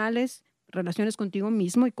interpersonales, relaciones contigo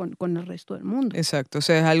mismo y con el resto del mundo. Exacto, o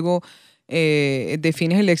sea, es algo,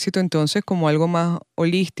 defines el éxito entonces como algo más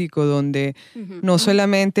holístico, donde no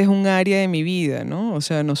solamente es un área de mi vida, ¿no? O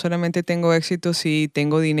sea, no solamente tengo éxito si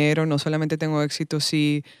tengo dinero, no solamente tengo éxito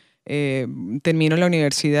si termino la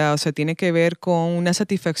universidad, o sea, tiene que ver con una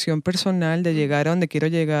satisfacción personal de llegar a donde quiero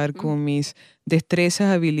llegar con mis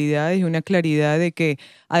destrezas, habilidades y una claridad de que,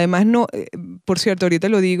 además, no, por cierto, ahorita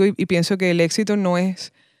lo digo y pienso que el éxito no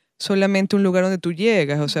es solamente un lugar donde tú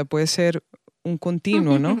llegas, o sea, puede ser un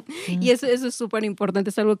continuo, ¿no? Y eso es súper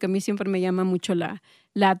importante, es algo que a mí siempre me llama mucho la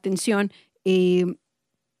atención.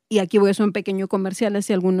 Y aquí voy a hacer un pequeño comercial.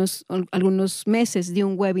 Hace algunos meses di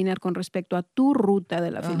un webinar con respecto a tu ruta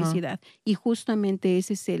de la felicidad. Y justamente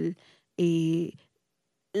ese es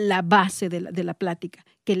la base de la plática,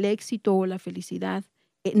 que el éxito o la felicidad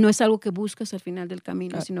no es algo que buscas al final del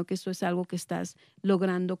camino, sino que eso es algo que estás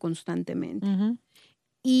logrando constantemente.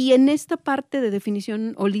 Y en esta parte de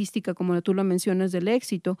definición holística, como tú lo mencionas, del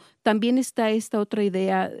éxito, también está esta otra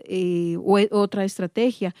idea o otra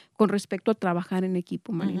estrategia con respecto a trabajar en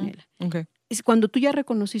equipo, Marinela. Cuando tú ya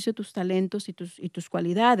reconociste tus talentos y tus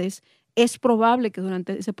cualidades, es probable que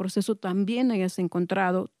durante ese proceso también hayas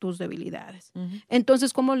encontrado tus debilidades.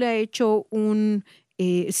 Entonces, ¿cómo le ha hecho un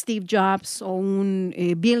Steve Jobs o un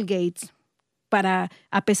Bill Gates para,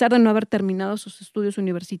 a pesar de no haber terminado sus estudios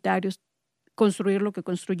universitarios, construir lo que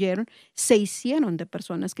construyeron? Se hicieron de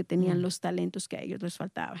personas que tenían los talentos que a ellos les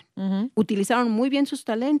faltaban. Utilizaron muy bien sus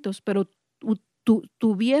talentos, pero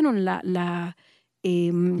tuvieron la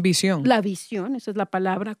visión. La visión, esa es la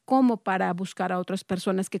palabra, como para buscar a otras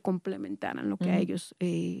personas que complementaran lo que a ellos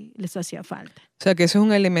les hacía falta. O sea, que eso es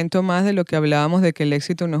un elemento más de lo que hablábamos de que el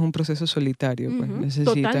éxito no es un proceso solitario, pues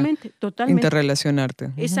necesita totalmente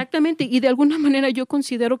interrelacionarte. Exactamente, y de alguna manera yo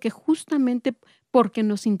considero que justamente porque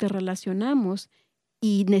nos interrelacionamos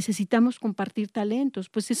y necesitamos compartir talentos,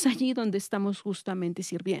 pues es allí donde estamos justamente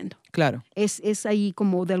sirviendo. Claro. Es ahí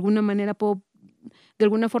como de alguna manera puedo de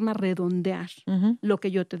alguna forma redondear lo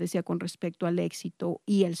que yo te decía con respecto al éxito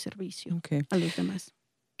y el servicio a los demás.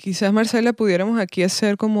 Quizás, Marcela, pudiéramos aquí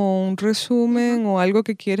hacer como un resumen o algo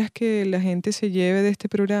que quieras que la gente se lleve de este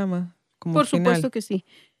programa. Como Por supuesto que sí.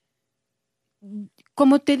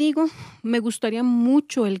 Como te digo, me gustaría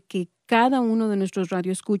mucho el que cada uno de nuestros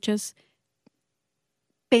radioescuchas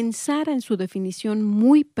pensara en su definición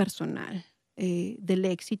muy personal del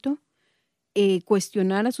éxito,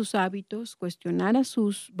 cuestionara sus hábitos, cuestionara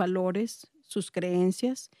sus valores, sus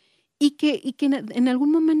creencias, y que en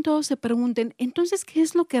algún momento se pregunten, entonces, ¿qué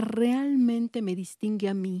es lo que realmente me distingue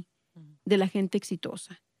a mí de la gente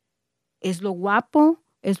exitosa? ¿Es lo guapo?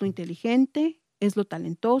 ¿Es lo inteligente? ¿Es lo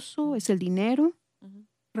talentoso? ¿Es el dinero?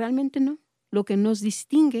 Realmente no. Lo que nos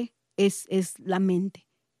distingue es la mente,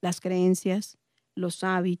 las creencias, los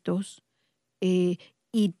hábitos y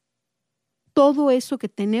todo eso que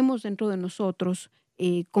tenemos dentro de nosotros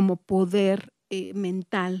como poder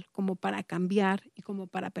mental, como para cambiar y como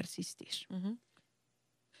para persistir.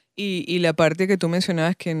 Y la parte que tú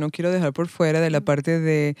mencionabas que no quiero dejar por fuera de la parte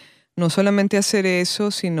de no solamente hacer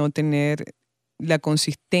eso, sino tener la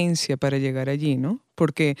consistencia para llegar allí, ¿no?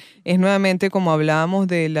 Porque es nuevamente como hablábamos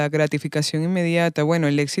de la gratificación inmediata. Bueno,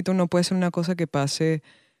 el éxito no puede ser una cosa que pase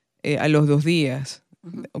a los 2 días,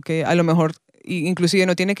 ¿okay? A lo mejor, inclusive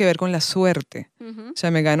no tiene que ver con la suerte. O sea,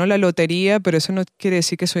 me gano la lotería, pero eso no quiere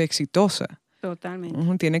decir que soy exitosa.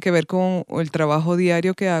 Totalmente. Tiene que ver con el trabajo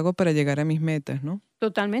diario que hago para llegar a mis metas, ¿no?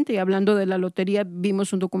 Totalmente. Y hablando de la lotería,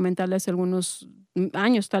 vimos un documental hace algunos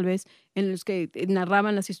años tal vez, en los que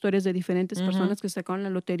narraban las historias de diferentes personas que sacaron la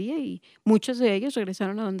lotería y muchos de ellos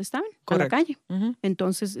regresaron a donde estaban, correcto, a la calle.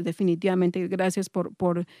 Entonces, definitivamente, gracias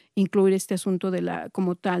por incluir este asunto de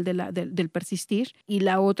como tal del persistir. Y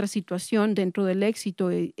la otra situación dentro del éxito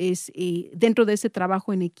es dentro de ese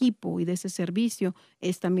trabajo en equipo y de ese servicio,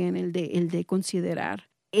 es también el de considerar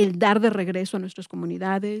el dar de regreso a nuestras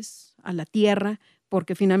comunidades, a la tierra,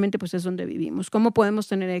 porque finalmente pues es donde vivimos. ¿Cómo podemos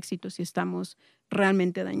tener éxito si estamos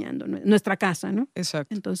realmente dañando nuestra casa, ¿no?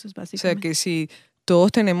 Exacto. Entonces, básicamente. O sea, que si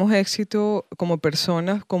todos tenemos éxito como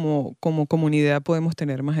personas, como comunidad podemos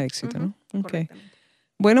tener más éxito, ¿no? Okay.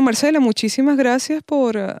 Bueno, Marcela, muchísimas gracias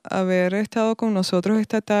por haber estado con nosotros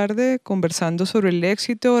esta tarde conversando sobre el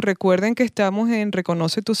éxito. Recuerden que estamos en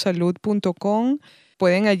reconocetusalud.com.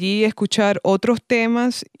 Pueden allí escuchar otros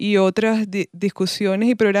temas y otras discusiones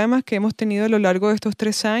y programas que hemos tenido a lo largo de estos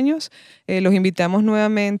 3 años. Los invitamos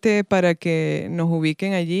nuevamente para que nos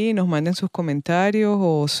ubiquen allí y nos manden sus comentarios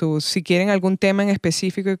o si quieren algún tema en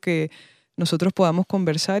específico que nosotros podamos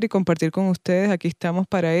conversar y compartir con ustedes. Aquí estamos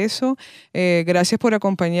para eso. Gracias por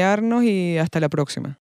acompañarnos y hasta la próxima.